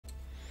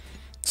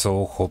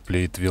so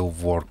hopefully it will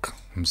work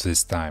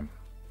this time.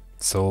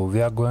 So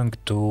we are going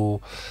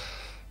to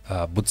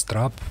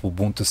bootstrap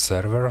Ubuntu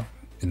server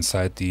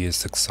inside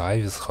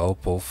ESXi with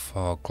help of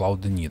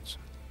Cloud Init.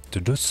 To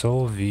do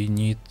so, we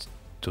need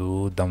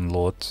to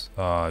download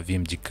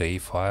vmdk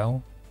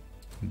file,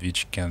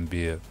 which can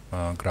be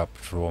grabbed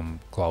from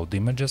Cloud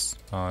Images.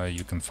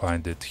 You can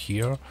find it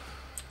here.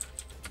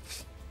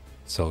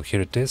 So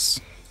here it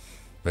is.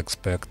 We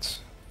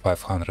expect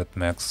 500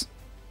 megs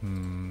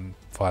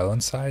file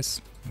in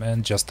size,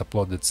 and just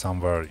upload it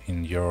somewhere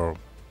in your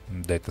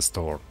data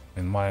store.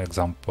 In my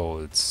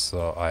example, it's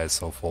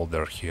ISO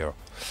folder here.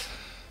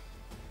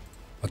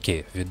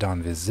 Okay, we're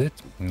done with it.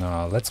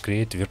 Let's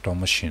create virtual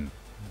machine.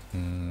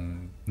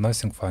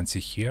 Nothing fancy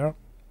here.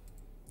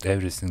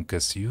 Everything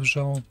as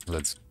usual.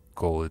 Let's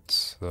call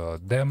it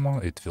demo.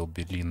 It will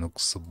be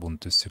Linux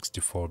Ubuntu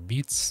 64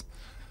 bits.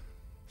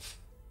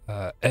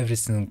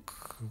 Everything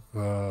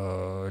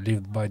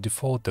lived by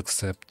default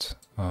except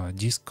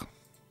disk.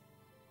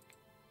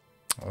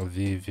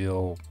 We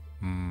will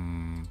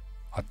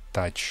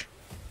attach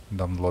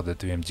downloaded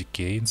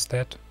vmdk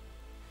instead.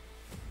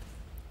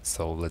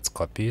 So let's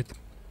copy it.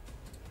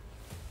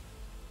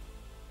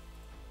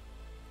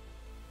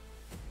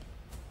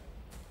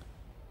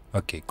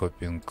 Okay,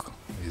 copying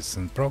is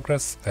in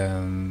progress,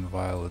 and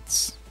while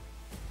it's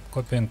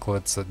copying,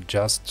 let's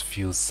adjust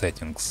few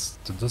settings.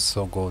 To do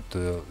so, go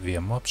to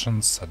VM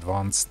options,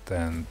 advanced,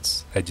 and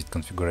edit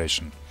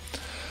configuration.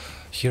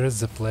 Here is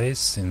the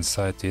place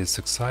inside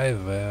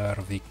ESXi where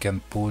we can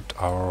put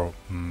our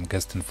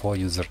guest info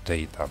user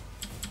data.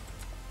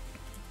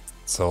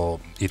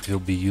 So it will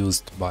be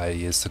used by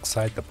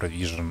ESXi to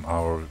provision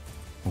our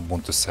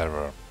Ubuntu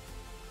server.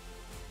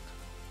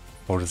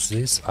 For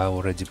this, I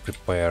already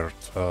prepared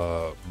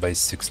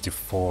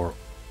base64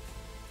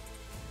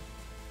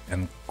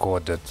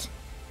 encoded.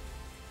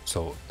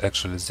 So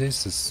actually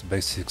this is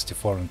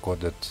base64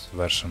 encoded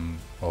version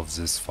of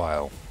this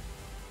file.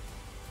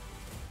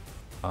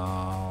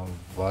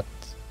 What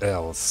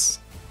else?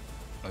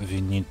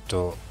 We need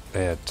to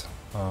add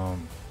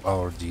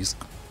our disk.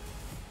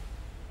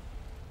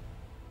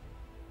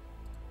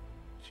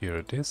 Here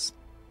it is.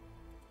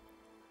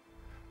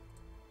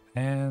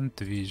 And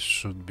we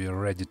should be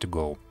ready to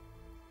go.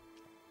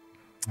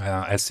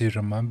 As you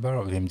remember,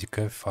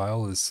 vmdk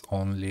file is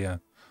only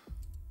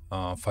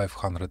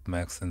 500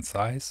 megs in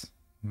size,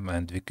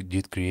 and we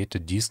did create a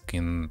disk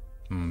in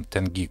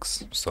 10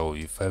 gigs. So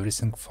if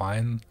everything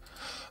fine,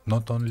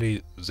 not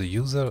only the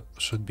user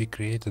should be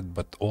created,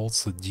 but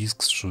also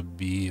disks should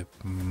be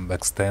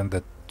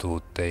extended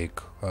to take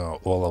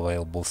all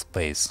available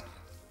space.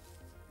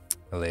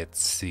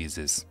 Let's see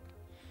this.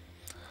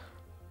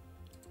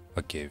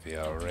 Okay, we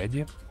are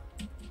ready.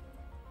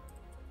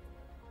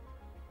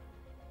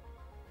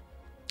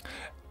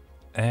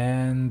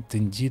 And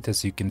indeed,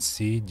 as you can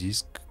see,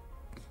 disk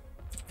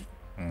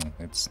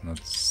it's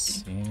not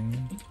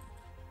seen.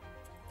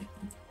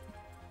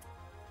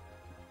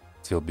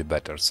 It will be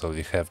better. So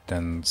we have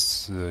 10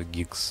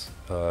 gigs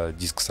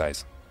disk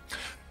size.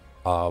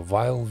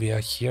 While we are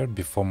here,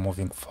 before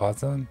moving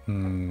further,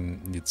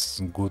 it's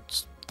a good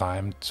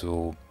time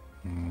to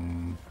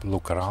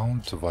look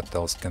around what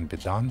else can be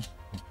done.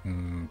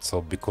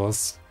 So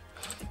because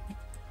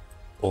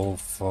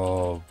of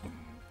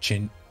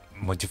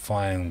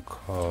modifying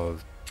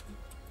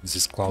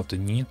this Cloud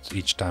Init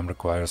each time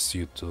requires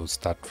you to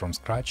start from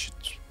scratch,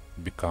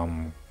 it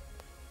become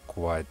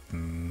quite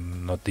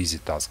not easy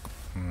task.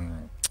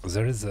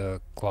 There is a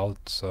Cloud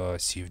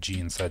CFG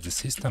inside the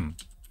system,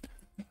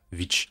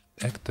 which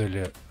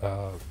actually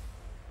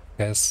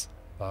has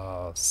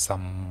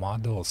some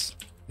models.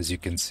 As you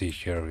can see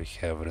here, we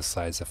have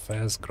resize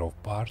fs, growth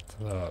part,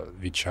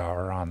 which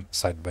are run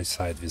side by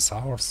side with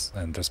ours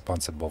and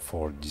responsible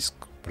for disk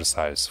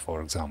precise,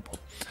 for example.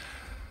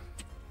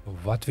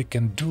 What we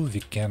can do, we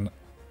can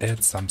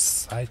add some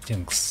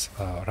settings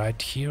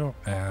right here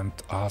and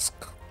ask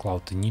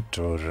Cloud Init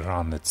to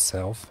run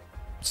itself,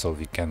 so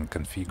we can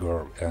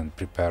configure and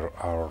prepare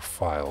our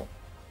file.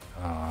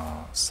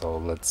 So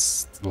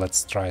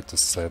let's try to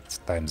set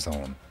time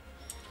zone.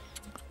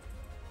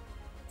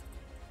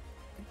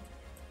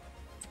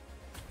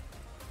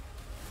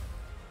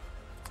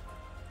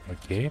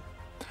 Okay,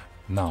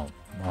 now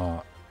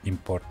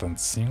important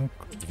thing,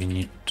 we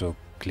need to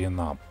clean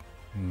up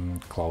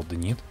Cloud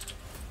Init.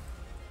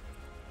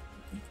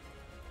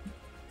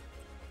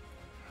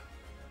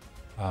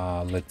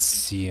 Let's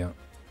see,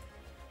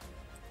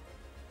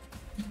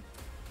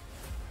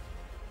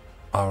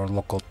 our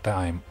local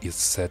time is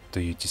set to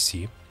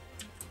UTC.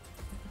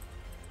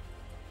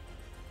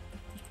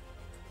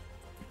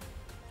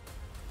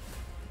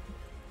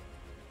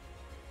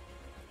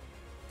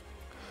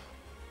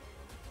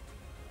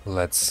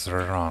 Let's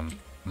run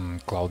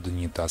Cloud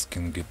Init,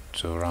 asking it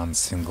to run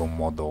single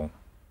model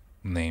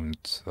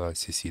named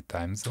CC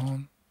time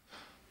zone,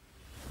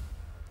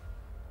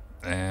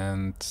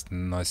 and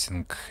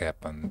nothing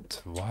happened.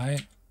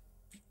 Why?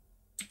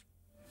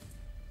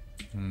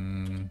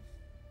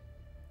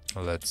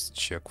 Let's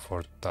check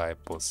for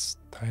typos.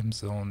 Time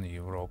zone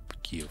Europe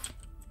Kiev.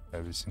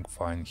 Everything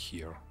fine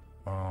here.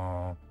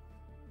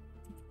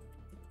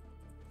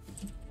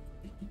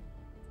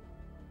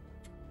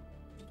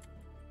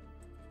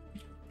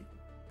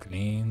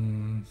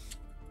 Clean.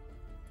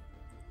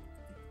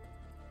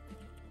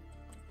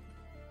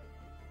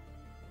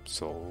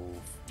 So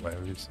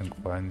everything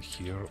fine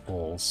here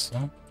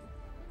also.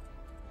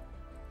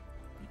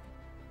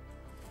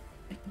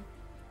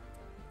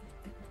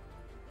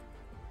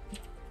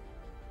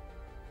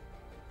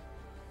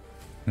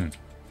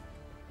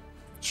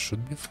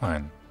 Should be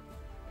fine.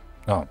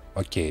 Oh,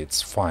 okay,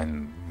 it's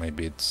fine.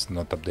 Maybe it's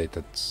not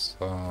updated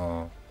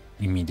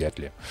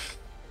immediately.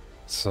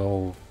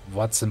 So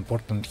what's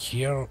important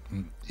here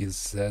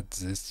is that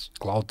this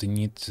Cloud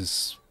Init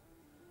is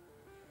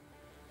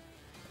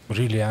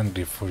really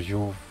angry for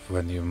you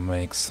when you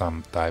make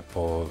some type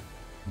of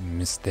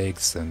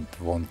mistakes and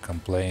won't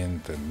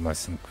complain and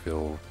nothing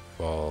will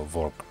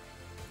work.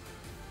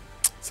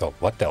 So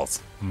what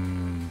else?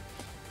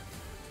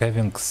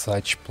 Having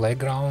such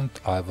playground,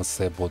 I was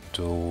able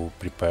to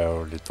prepare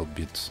a little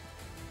bit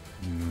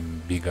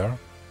bigger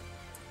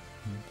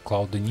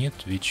Cloud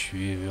Init, which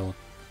we will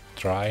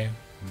try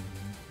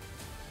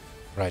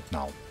right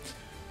now.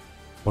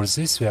 For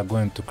this, we are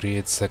going to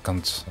create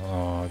second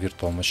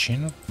virtual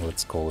machine.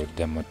 Let's call it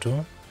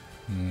demo2.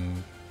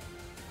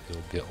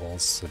 Will be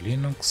also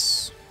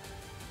Linux.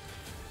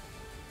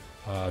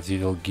 We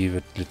will give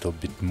it a little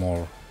bit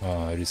more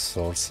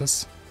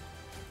resources.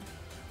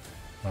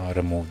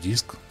 Remove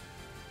disk.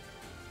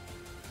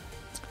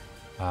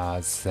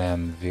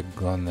 Then we're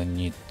gonna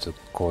need to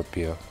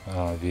copy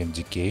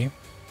VMDK.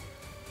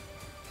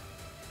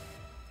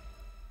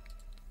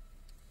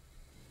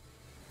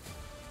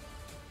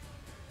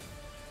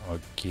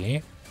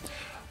 Okay,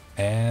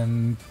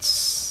 and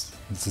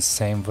the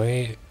same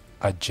way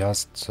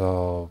adjust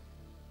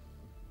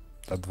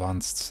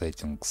advanced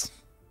settings.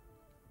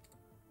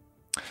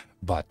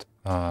 But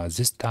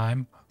this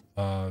time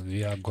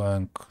we are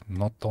going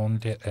not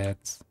only add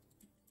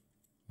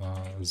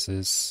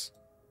this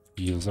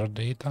user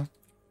data,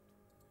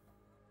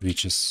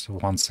 which is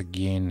once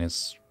again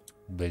is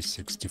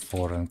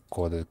base64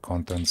 encoded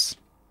contents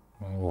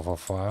of a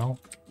file,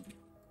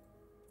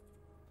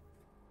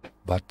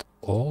 but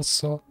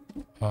also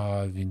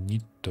we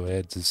need to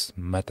add this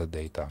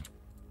metadata.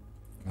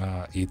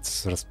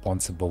 It's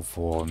responsible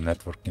for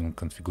networking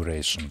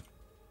configuration.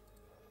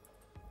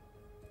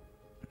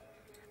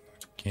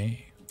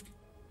 Okay.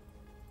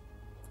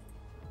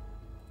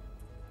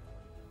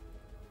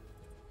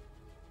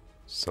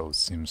 So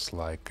seems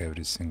like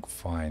everything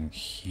fine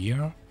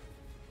here.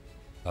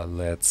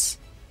 Let's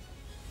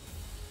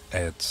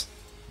add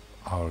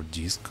our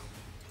disk.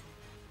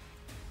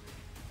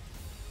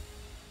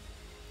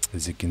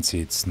 As you can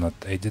see, it's not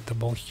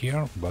editable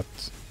here, but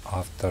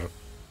after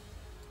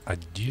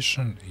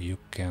addition you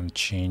can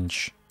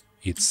change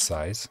its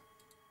size.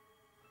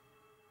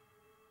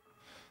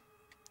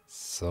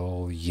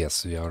 So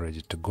yes, we are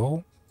ready to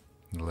go.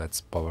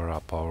 Let's power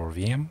up our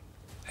VM,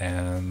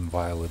 and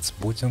while it's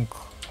booting,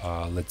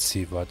 let's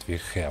see what we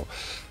have.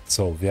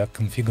 So we are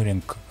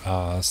configuring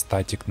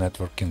static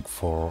networking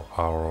for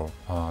our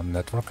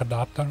network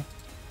adapter,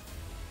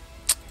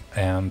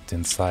 and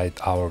inside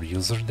our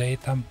user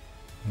data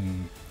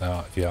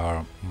we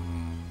are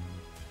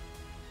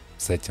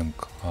setting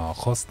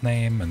host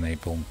name,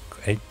 enabling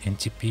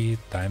NTP,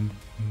 time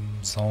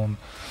zone,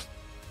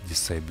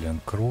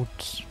 disabling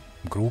root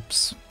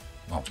groups.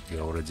 Oh, we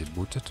already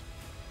booted.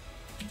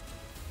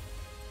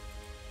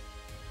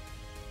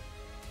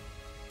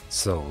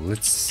 So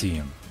let's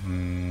see.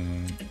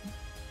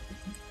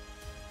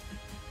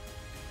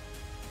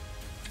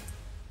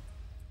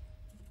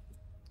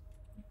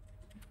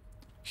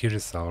 Here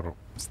is our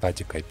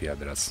static IP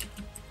address.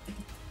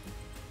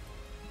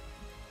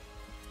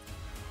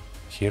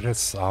 Here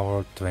is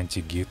our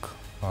 20 gig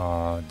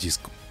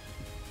disk.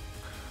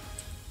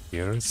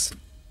 Here is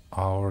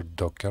our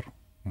Docker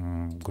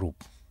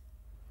group.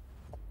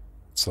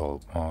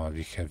 So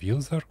we have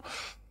user.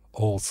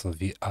 Also,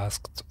 we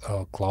asked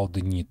Cloud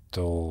Init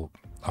to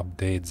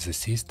update the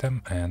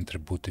system and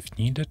reboot if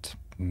needed,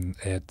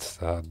 add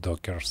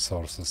Docker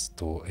sources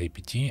to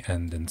apt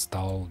and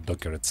install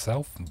Docker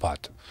itself,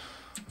 but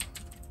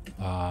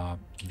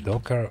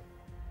Docker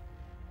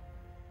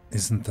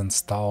isn't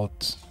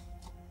installed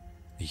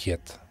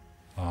yet.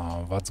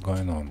 What's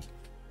going on?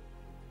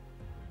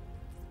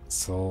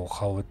 So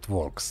how it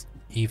works?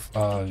 If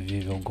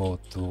we will go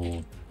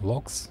to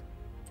logs,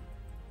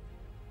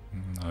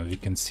 we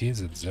can see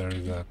that there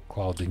is a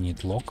Cloud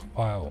Init log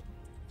file,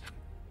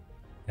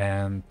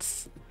 and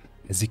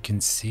as you can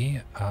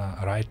see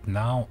right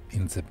now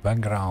in the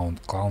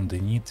background, Cloud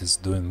Init is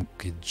doing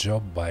a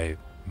job by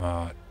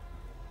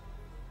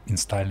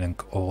installing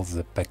all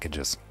the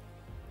packages.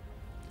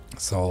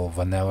 So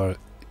whenever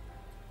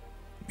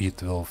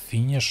it will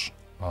finish,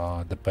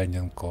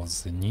 depending on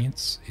the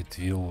needs, it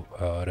will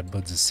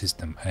reboot the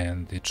system,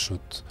 and it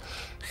should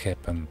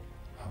happen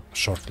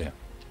shortly.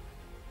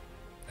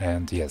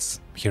 And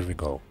yes, here we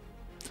go.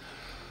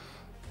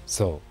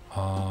 So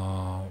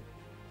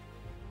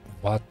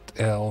what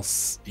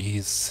else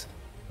is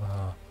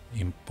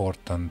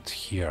important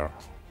here.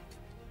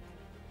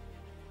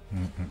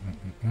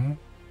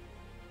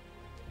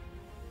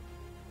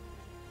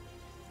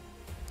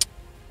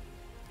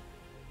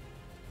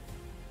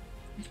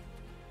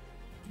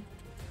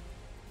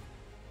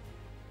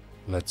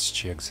 Let's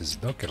check this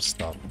Docker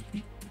stuff.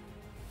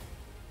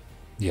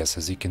 Yes,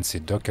 as you can see,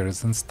 Docker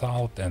is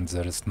installed and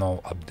there is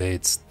no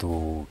updates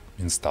to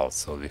install,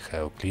 so we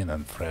have a clean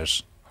and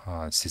fresh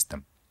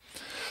system.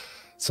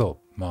 So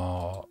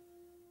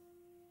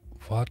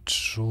what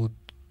should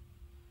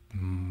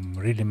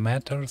really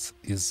matters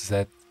is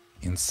that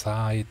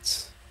inside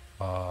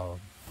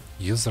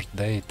user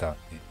data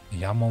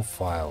YAML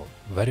file,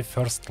 very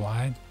first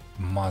line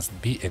must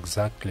be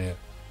exactly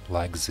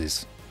like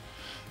this,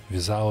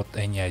 without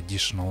any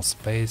additional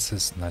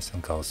spaces,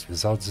 nothing else.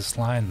 Without this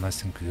line,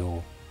 nothing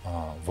will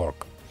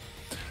work.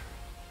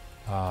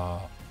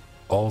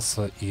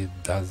 Also, it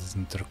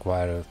doesn't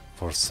require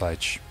for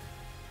such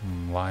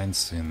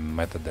lines in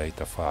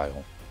metadata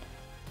file.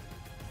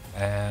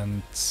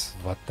 And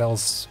what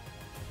else?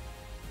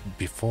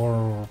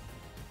 Before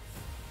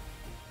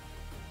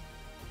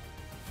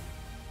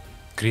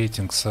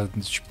creating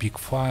such big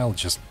file,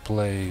 just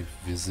play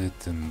with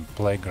it in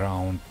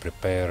playground,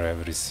 prepare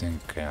everything,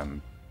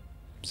 and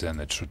then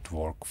it should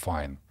work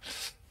fine.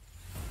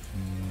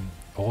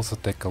 Also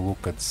take a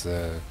look at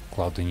the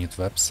Cloud Init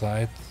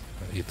website.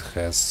 It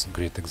has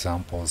great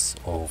examples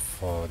of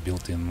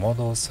built-in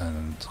models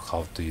and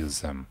how to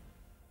use them.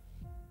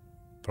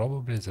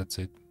 Probably that's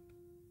it.